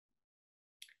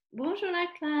Bonjour la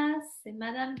classe, c'est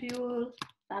Madame Bewell.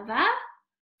 Ça va?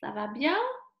 Ça va bien?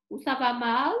 Ou ça va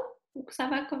mal? Ou ça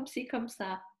va comme ci, comme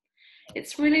ça?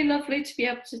 It's really lovely to be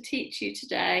able to teach you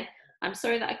today. I'm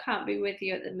sorry that I can't be with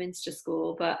you at the Minster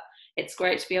School, but it's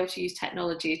great to be able to use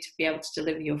technology to be able to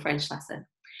deliver your French lesson.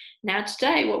 Now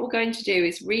today what we're going to do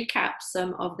is recap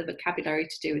some of the vocabulary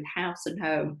to do with house and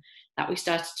home that we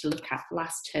started to look at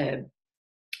last term.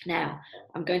 Now,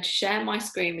 I'm going to share my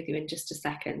screen with you in just a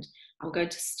second. I'm going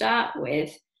to start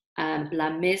with La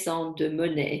Maison de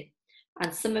Monet.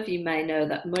 And some of you may know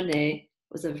that Monet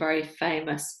was a very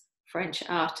famous French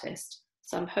artist.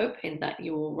 So I'm hoping that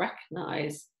you will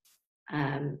recognize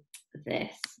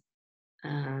this.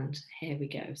 And here we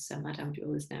go. So Madame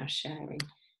Bewell is now sharing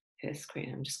her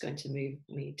screen. I'm just going to move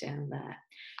me down there.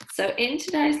 So in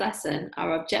today's lesson,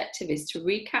 our objective is to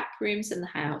recap rooms in the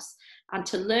house and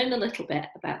to learn a little bit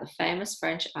about the famous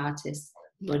French artist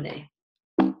Monet.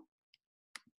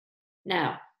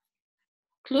 Now,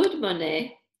 Claude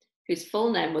Monet, whose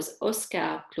full name was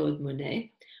Oscar Claude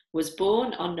Monet, was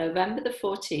born on November the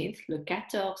 14th, le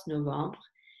 14 novembre,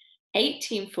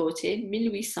 1840,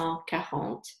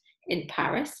 1840, in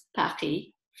Paris,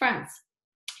 France.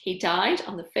 He died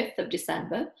on the 5th of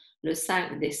December, le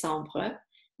 5 décembre,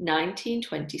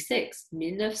 1926,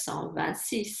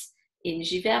 1926, in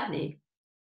Giverny.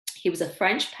 He was a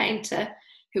French painter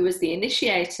who was the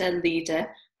initiator, leader,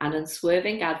 and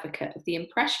unswerving advocate of the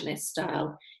Impressionist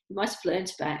style. You might have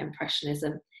learned about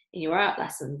Impressionism in your art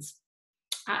lessons.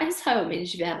 At his home in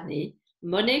Giverny,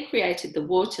 Monet created the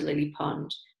water lily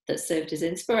pond that served as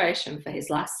inspiration for his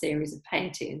last series of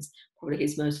paintings, probably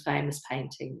his most famous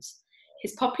paintings.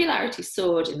 His popularity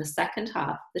soared in the second half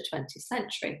of the 20th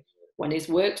century, when his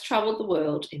works travelled the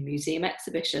world in museum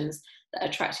exhibitions that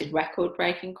attracted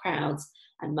record-breaking crowds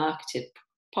and marketed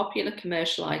popular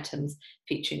commercial items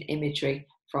featuring imagery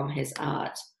from his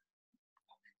art.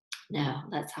 Now,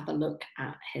 let's have a look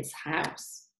at his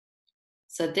house.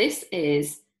 So this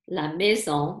is La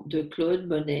Maison de Claude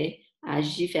Monet à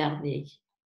Giverny.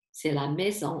 C'est la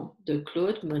maison de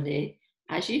Claude Monet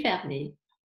à Giverny.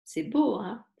 C'est beau,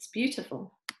 hein? It's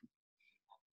beautiful.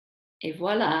 Et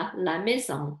voilà la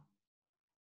maison.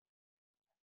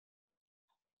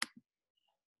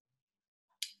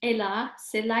 Et là,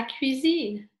 c'est la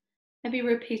cuisine. Maybe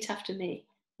repeat after me.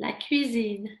 La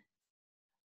cuisine.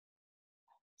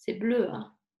 C'est bleu,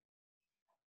 hein?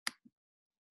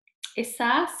 Et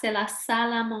ça, c'est la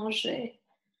salle à manger.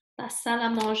 La salle à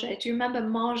manger. Do you remember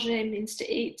manger means to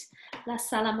eat? La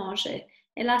salle à manger.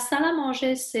 Et la salle à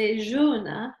manger, c'est jaune,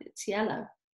 hein? It's yellow.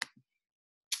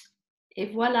 Et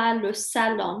voilà le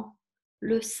salon.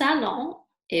 Le salon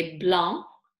est blanc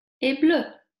et bleu.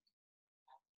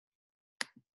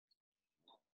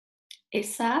 Et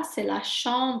ça, c'est la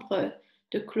chambre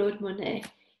de Claude Monet.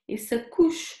 Il se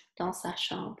couche dans sa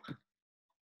chambre.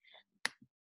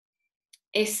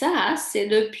 Et ça, c'est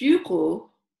le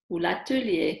bureau ou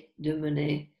l'atelier de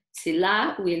Monet. C'est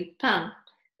là où il peint.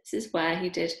 This is where he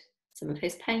did some of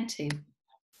his painting.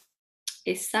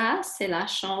 Et ça, c'est la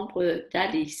chambre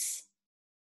d'Alice.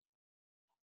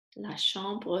 La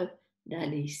chambre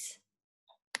d'Alice.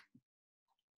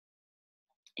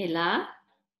 Et là,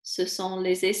 ce sont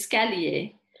les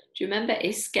escaliers. Do you remember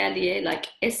escalier, like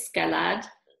escalade,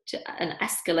 an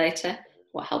escalator?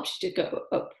 What helps you to go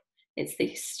up? It's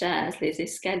the stairs, les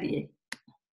escaliers.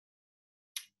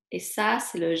 Et ça,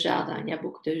 c'est le jardin. Il y a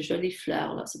beaucoup de jolies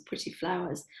fleurs, lots of pretty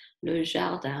flowers. Le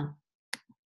jardin.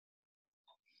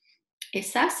 Et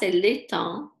ça, c'est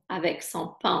l'étang avec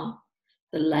son pont.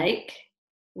 The lake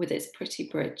with its pretty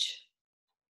bridge.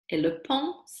 Et le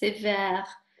pont, c'est vert.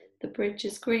 The bridge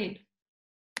is green.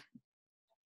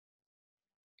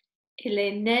 Et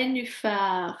les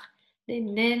nénuphars. Les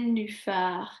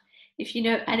nénuphars. If you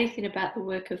know anything about the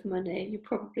work of Monet, you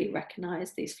probably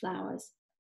recognize these flowers.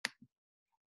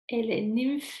 Et les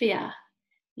nymphéas.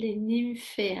 Les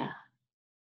nymphéas.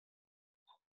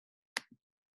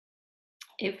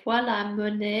 Et voilà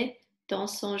Monet dans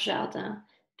son jardin.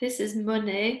 This is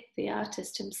Monet, the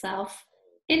artist himself,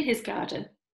 in his garden,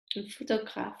 a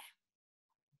photograph.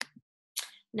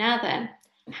 Now then,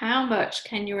 how much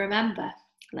can you remember?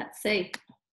 Let's see.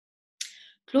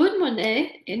 Claude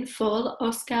Monet, in full,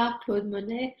 Oscar Claude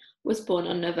Monet, was born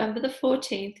on November the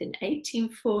 14th in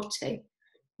 1840.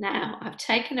 Now, I've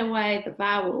taken away the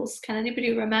vowels. Can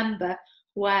anybody remember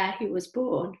where he was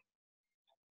born?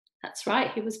 That's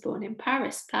right, he was born in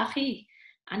Paris,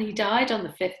 and he died on the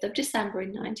 5th of December in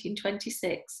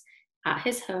 1926 at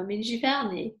his home in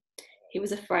Giverny. He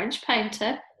was a French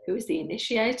painter who was the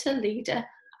initiator, leader,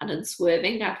 and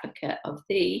unswerving advocate of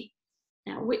the,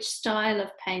 now which style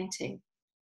of painting?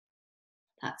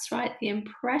 That's right, the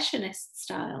Impressionist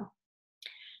style.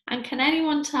 And can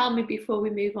anyone tell me before we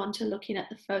move on to looking at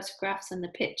the photographs and the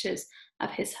pictures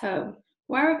of his home,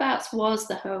 whereabouts was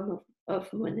the home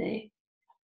of Monet?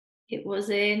 It was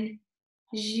in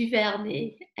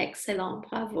Giverny. Excellent,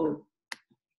 bravo.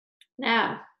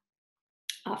 Now,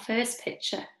 our first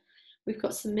picture, we've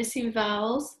got some missing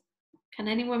vowels. Can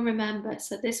anyone remember?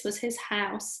 So this was his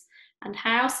house, and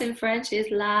house in French is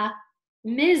la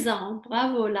maison.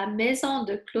 Bravo, la maison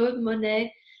de Claude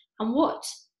Monet. And what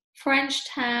French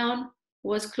town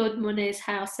was Claude Monet's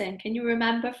house in? Can you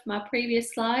remember from our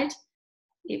previous slide?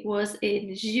 It was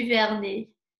in Giverny.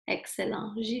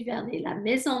 Excellent, Giverny. La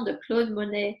maison de Claude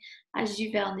Monet à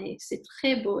Giverny. C'est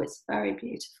très beau, it's very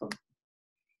beautiful.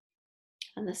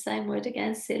 And the same word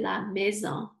again, c'est la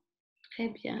maison. Très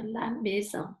bien, la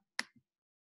maison.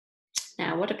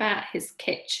 Now, what about his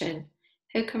kitchen?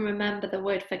 Who can remember the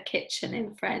word for kitchen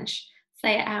in French?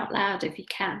 Say it out loud if you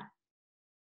can.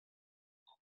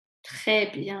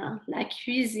 Très bien, la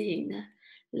cuisine.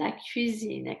 La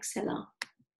cuisine, excellent.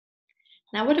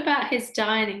 Now, what about his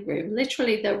dining room?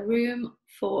 Literally the room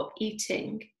for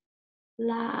eating.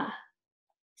 La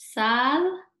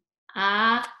salle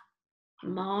à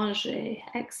manger.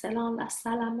 Excellent, la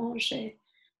salle à manger.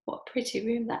 What a pretty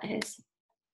room that is.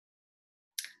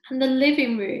 And the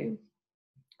living room.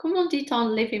 Comment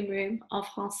dit-on living room en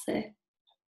français?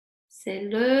 C'est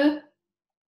le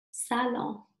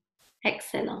salon.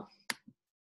 Excellent.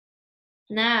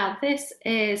 Now, this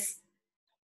is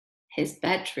his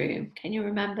bedroom. Can you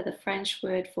remember the French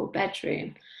word for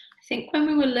bedroom? I think when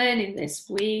we were learning this,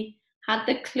 we had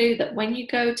the clue that when you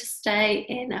go to stay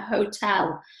in a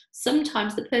hotel,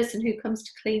 sometimes the person who comes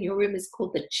to clean your room is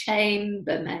called the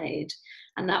chambermaid.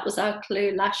 And that was our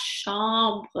clue, la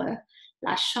chambre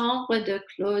de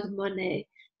Claude Monet.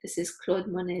 This is Claude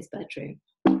Monet's bedroom.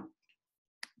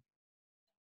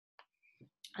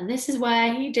 And this is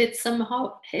where he did some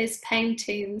of his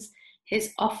paintings,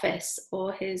 his office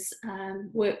or his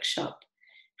workshop.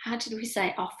 How did we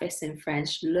say office in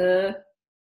French? Le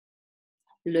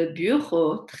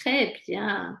bureau. Très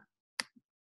bien.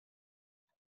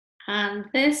 And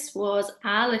this was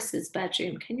Alice's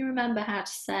bedroom. Can you remember how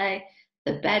to say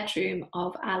the bedroom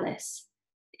of Alice?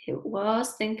 It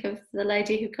was, think of the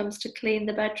lady who comes to clean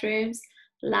the bedrooms,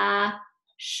 la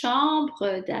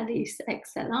chambre d'Alice.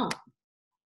 Excellent.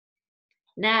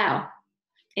 Now,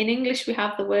 in English, we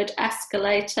have the word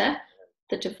escalator,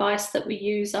 the device that we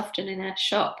use often in a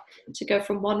shop to go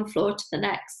from one floor to the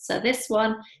next. So this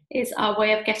one is our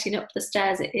way of getting up the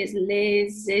stairs. It is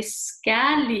les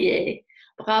escaliers.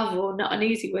 Bravo, not an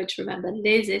easy word to remember,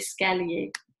 les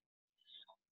escaliers.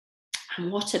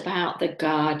 And what about the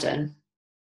garden?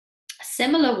 A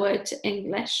similar word to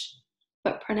English,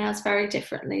 but pronounced very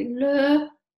differently. Le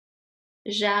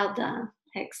jardin.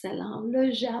 Excellent,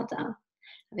 le jardin.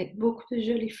 Avec beaucoup de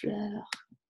jolies fleurs.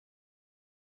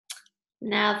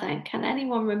 Now then, can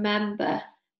anyone remember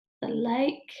the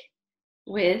lake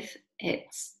with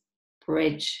its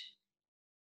bridge?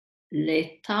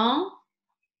 L'étang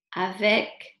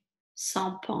avec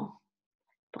son pont.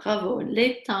 Bravo,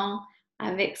 l'étang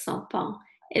avec son pont.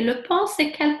 Et le pont,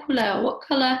 c'est quelle couleur? What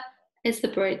color is the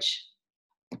bridge?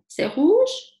 C'est rouge?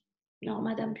 Non,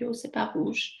 Madame Bewell, c'est pas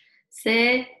rouge.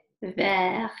 C'est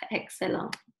vert.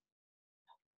 Excellent.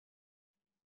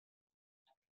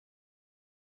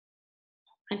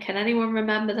 And can anyone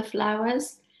remember the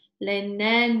flowers? Les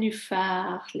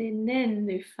nénuphars,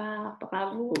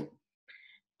 bravo.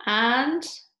 And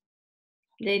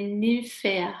les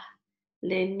nymphéas,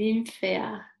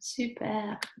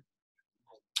 super.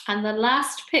 And the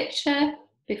last picture,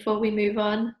 before we move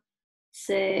on,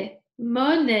 c'est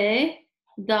Monet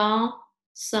dans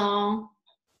son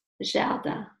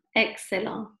jardin.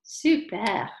 Excellent,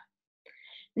 super.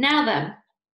 Now then,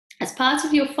 as part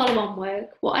of your follow-on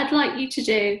work, what I'd like you to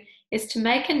do is to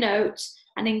make a note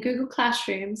and in Google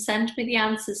Classroom, send me the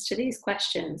answers to these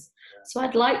questions. So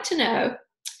I'd like to know,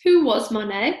 who was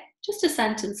Monet? Just a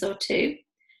sentence or two.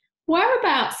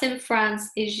 Whereabouts in France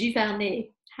is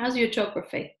Giverny? How's your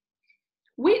geography?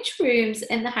 Which rooms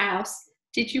in the house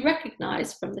did you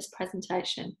recognise from this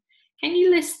presentation? Can you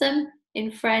list them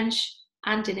in French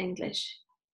and in English?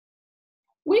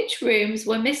 Which rooms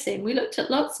were missing? We looked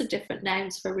at lots of different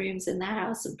names for rooms in the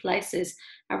house and places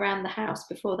around the house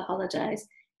before the holidays.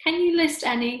 Can you list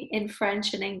any in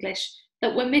French and English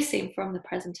that were missing from the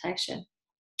presentation?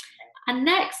 And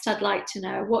next, I'd like to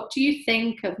know, what do you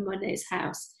think of Monet's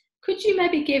house? Could you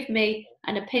maybe give me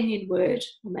an opinion word,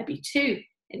 or maybe two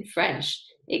in French?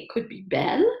 It could be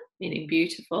belle, meaning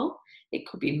beautiful. It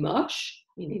could be moche,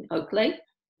 meaning ugly.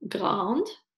 Grande,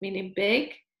 meaning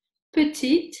big.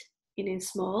 Petite, meaning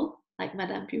small, like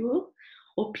Madame Bewell,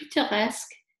 or pittoresque,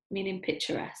 meaning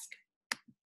picturesque.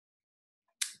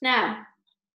 Now,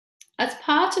 as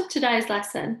part of today's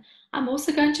lesson, I'm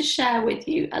also going to share with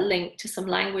you a link to some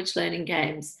language learning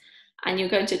games, and you're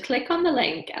going to click on the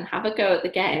link and have a go at the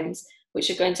games, which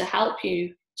are going to help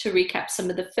you to recap some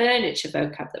of the furniture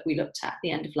vocab that we looked at the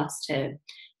end of last term.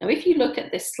 Now, if you look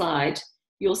at this slide,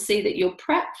 you'll see that your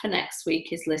prep for next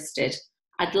week is listed.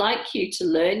 I'd like you to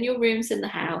learn your rooms in the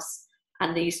house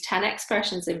and these 10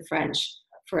 expressions in French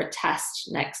for a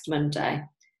test next Monday.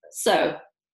 So,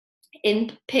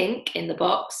 in pink in the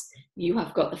box, you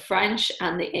have got the French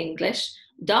and the English.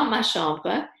 Dans ma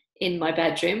chambre, in my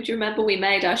bedroom. Do you remember we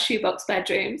made our shoebox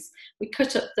bedrooms? We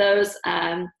cut up those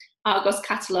Argos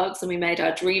catalogues and we made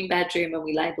our dream bedroom and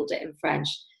we labelled it in French.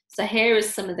 So here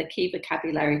is some of the key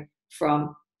vocabulary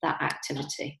from that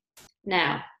activity.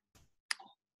 Now,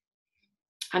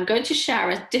 I'm going to share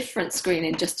a different screen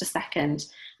in just a second,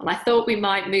 and I thought we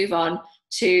might move on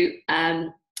to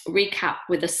recap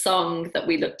with a song that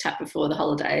we looked at before the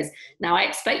holidays. Now, I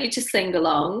expect you to sing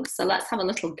along, so let's have a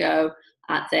little go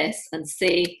at this and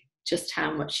see just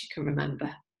how much you can remember.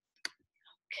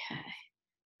 Okay,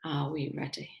 are we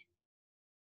ready?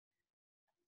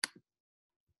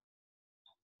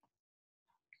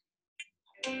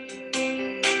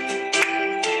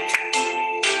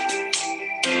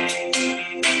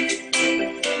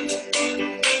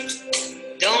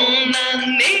 Dans ma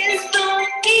maison,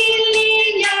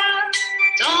 il y a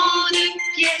tant de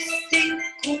pièces,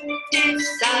 écoutez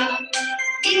ça.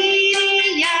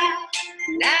 Il y a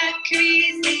la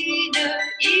cuisine,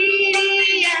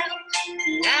 il y a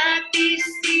la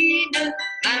piscine,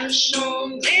 ma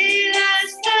chambre et la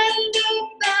salle de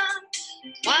bain,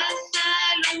 3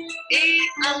 salons et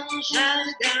un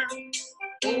jardin.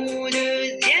 Au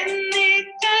 2e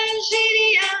étage,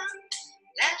 il y a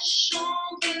la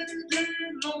chambre de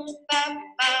mon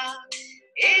papa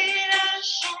et la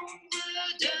chambre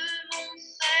de mon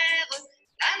frère,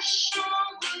 la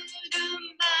chambre de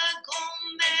ma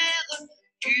grand-mère,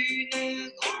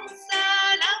 une grande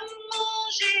salle à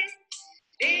manger,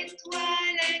 les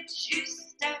toilettes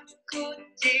juste à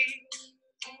côté.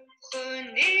 Vous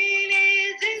prenez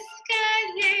les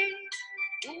escaliers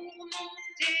pour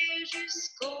monter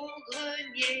jusqu'au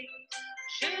grenier.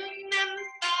 Je n'aime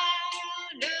pas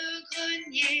le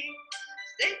grenier,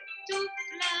 c'est tout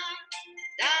plein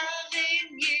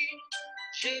d'araignées.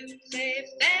 Je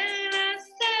préfère la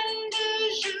salle de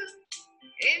jeu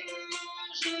et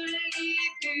mon joli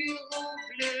bureau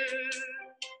bleu.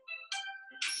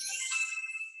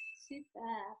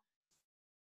 Super.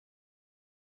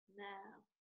 Now,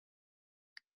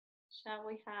 shall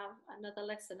we have another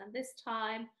lesson? And this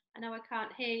time, I know I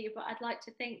can't hear you, but I'd like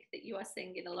to think that you are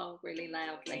singing along really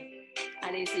loudly.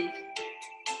 Allez-y.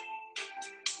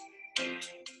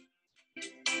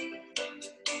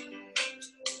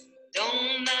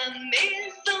 Dans ma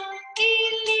maison,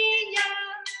 il y a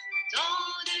tant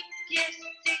de pièces,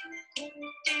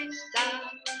 écoutez ça.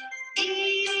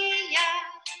 Il y a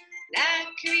la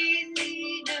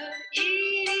cuisine,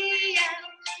 il y a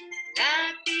la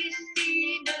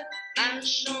piscine, ma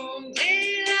chambre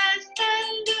et la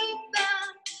salle de bain,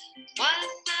 3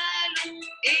 salons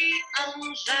et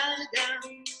un jardin.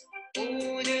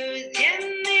 Au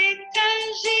 2e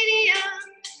étage, il y a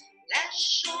la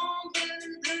chambre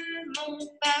de mon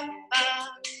papa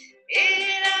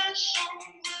et la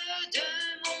chambre de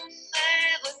mon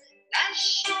frère, la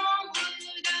chambre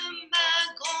de ma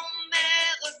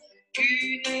grand-mère,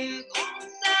 une grande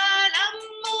salle à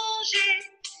manger,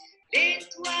 les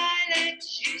toilettes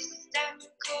juste à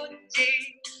côté.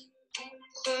 Vous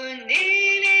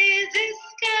prenez les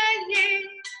escaliers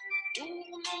pour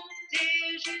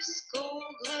monter jusqu'au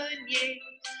grenier.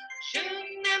 Je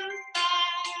n'aime pas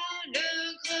le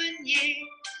grenier,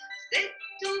 c'est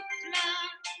tout plein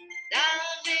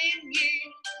d'araignées.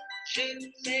 Je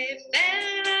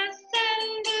préfère la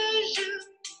salle de jeu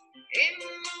et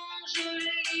mon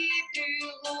joli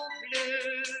bureau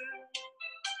bleu.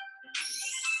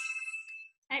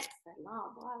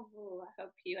 Excellent, bravo. I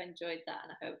hope you enjoyed that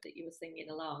and I hope that you were singing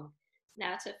along.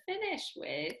 Now, to finish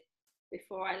with,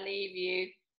 before I leave you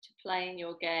to playing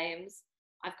your games,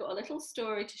 I've got a little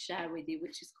story to share with you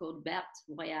which is called Berthe,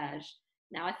 voyage.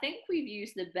 Now, I think we've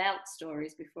used the Berthe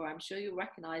stories before. I'm sure you'll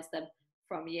recognise them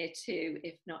from year 2,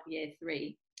 if not year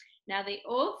 3. Now, the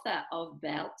author of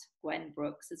Berthe, Gwen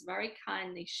Brooks, has very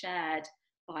kindly shared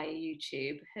via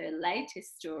YouTube her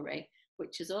latest story,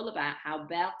 which is all about how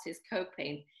Berthe is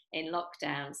coping in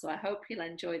lockdown. So I hope you'll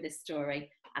enjoy this story,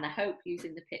 and I hope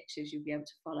using the pictures you'll be able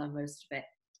to follow most of it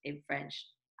in French.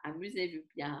 Amusez-vous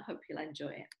bien. I hope you'll enjoy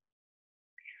it.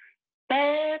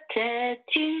 Berthe est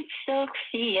une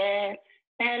sorcière,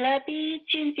 elle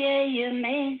habite une vieille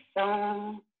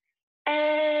maison.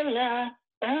 Elle a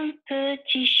un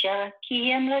petit chat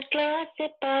qui aime la glace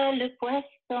et pas le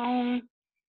poisson.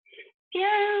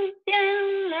 Viens,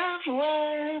 viens la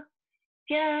voir,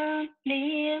 viens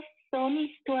lire son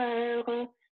histoire.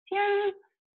 Viens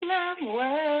la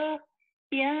voir,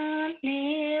 viens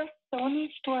lire son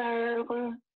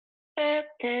histoire.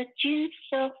 Berthe est une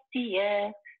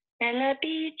sorcière, elle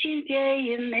habite une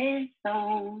vieille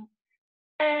maison.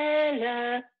 Elle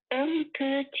a un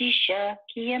petit chat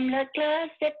qui aime la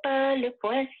glace et pas le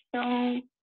poisson.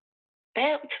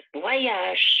 Berthe,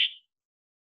 voyage.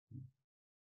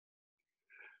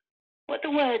 What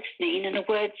the words mean and a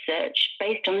word search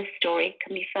based on this story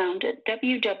can be found at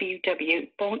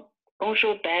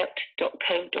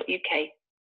www.bonjourberthe.co.uk.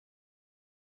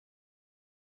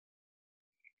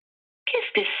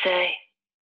 Qu'est-ce que c'est?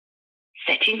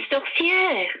 C'est une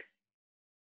sorcière.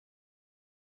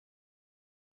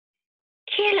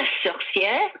 Qui est la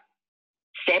sorcière?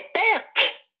 C'est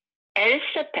Berthe. Elle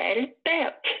s'appelle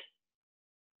Berthe.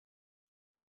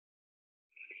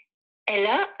 Elle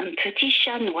a un petit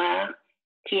chat noir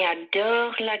qui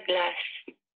adore la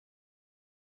glace.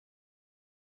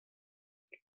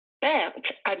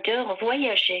 Berthe adore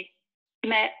voyager,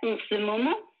 mais en ce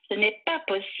moment, ce n'est pas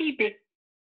possible.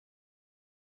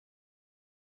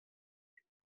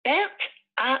 Berthe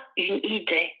a une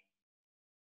idée.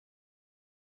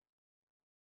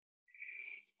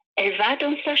 Elle va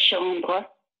dans sa chambre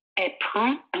et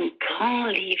prend un grand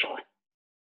livre.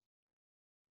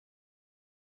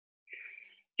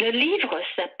 Le livre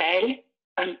s'appelle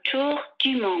Un tour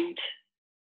du monde.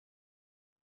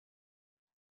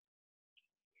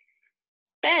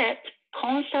 Berthe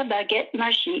prend sa baguette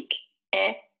magique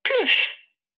et plouf!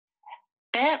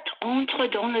 Berthe entre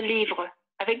dans le livre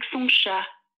avec son chat.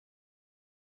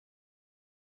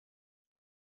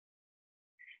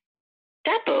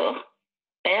 D'abord,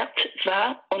 Berthe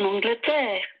va en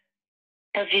Angleterre.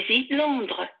 Elle visite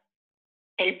Londres.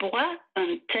 Elle boit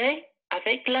un thé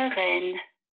avec la reine.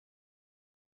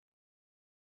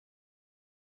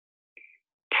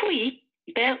 Puis,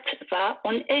 Berthe va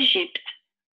en Égypte,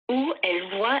 où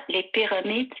elle voit les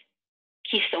pyramides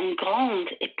qui sont grandes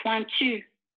et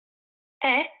pointues.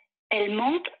 Et elle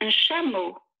monte un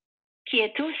chameau qui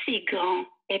est aussi grand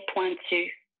et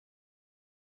pointu.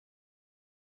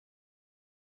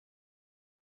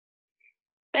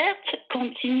 Berthe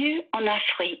continue en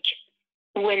Afrique,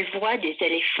 où elle voit des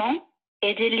éléphants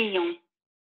et des lions.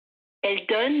 Elle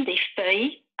donne des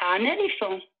feuilles à un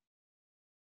éléphant.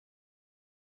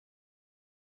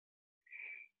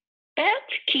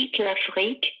 Berthe quitte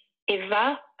l'Afrique et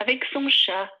va avec son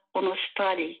chat en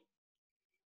Australie.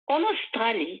 En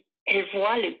Australie, elle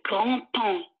voit le Grand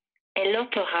Pont et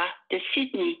l'Opéra de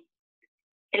Sydney.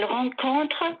 Elle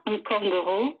rencontre un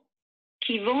kangourou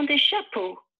qui vend des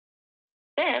chapeaux.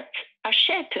 Berthe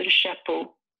achète un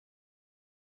chapeau.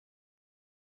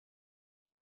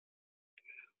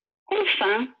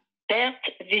 Enfin,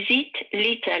 Berthe visite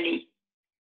l'Italie.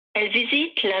 Elle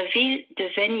visite la ville de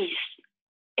Venise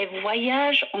et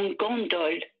voyage en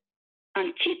gondole,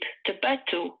 un type de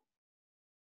bateau.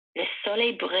 Le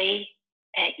soleil brille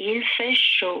et il fait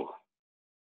chaud.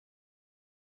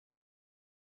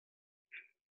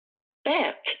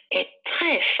 Berthe est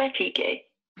très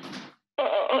fatiguée.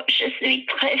 Oh, je suis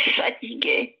très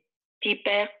fatiguée, dit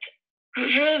Berthe.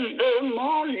 Je veux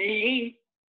mon lit.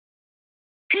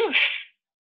 Plouf!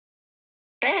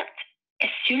 Berthe est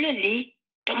sur le lit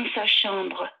dans sa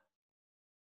chambre.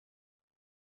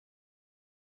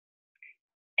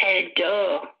 Elle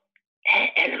dort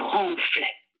et elle ronfle.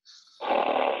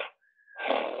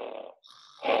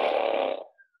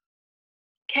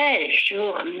 Quelle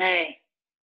journée!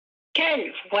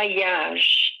 Quel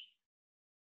voyage!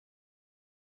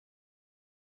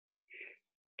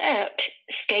 Berthe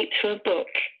escaped through a book.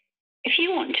 If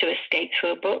you want to escape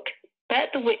through a book,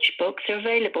 Berthe the Witch books are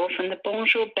available from the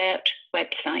Bonjour Berthe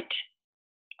website.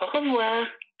 Au revoir.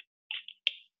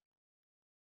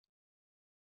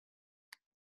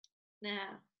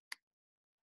 Now,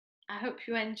 I hope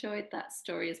you enjoyed that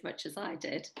story as much as I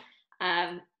did.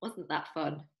 Wasn't that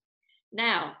fun?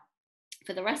 Now,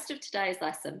 for the rest of today's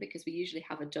lesson, because we usually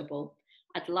have a double,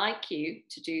 I'd like you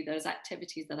to do those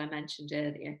activities that I mentioned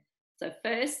earlier. So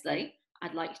firstly,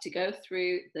 I'd like you to go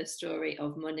through the story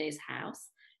of Monet's house,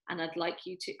 and I'd like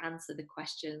you to answer the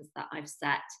questions that I've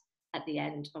set at the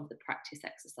end of the practice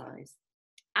exercise.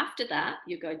 After that,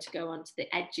 you're going to go onto the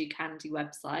Educandy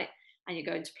website and you're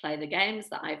going to play the games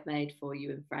that I've made for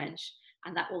you in French,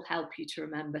 and that will help you to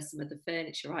remember some of the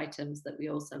furniture items that we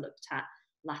also looked at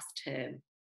last term.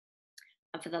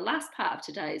 And for the last part of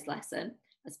today's lesson,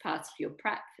 as part of your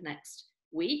prep for next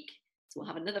week, so we'll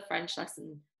have another French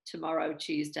lesson tomorrow,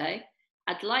 Tuesday,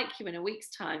 I'd like you in a week's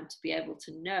time to be able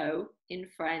to know in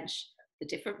French the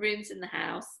different rooms in the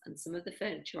house and some of the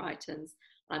furniture items.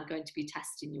 I'm going to be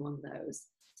testing you on those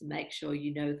to make sure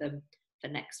you know them for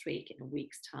next week in a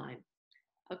week's time.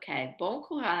 Okay, bon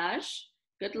courage.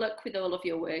 Good luck with all of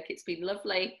your work. It's been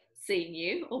lovely seeing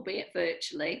you, albeit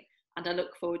virtually, and I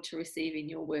look forward to receiving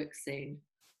your work soon.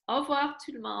 Au revoir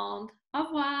tout le monde. Au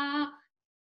revoir.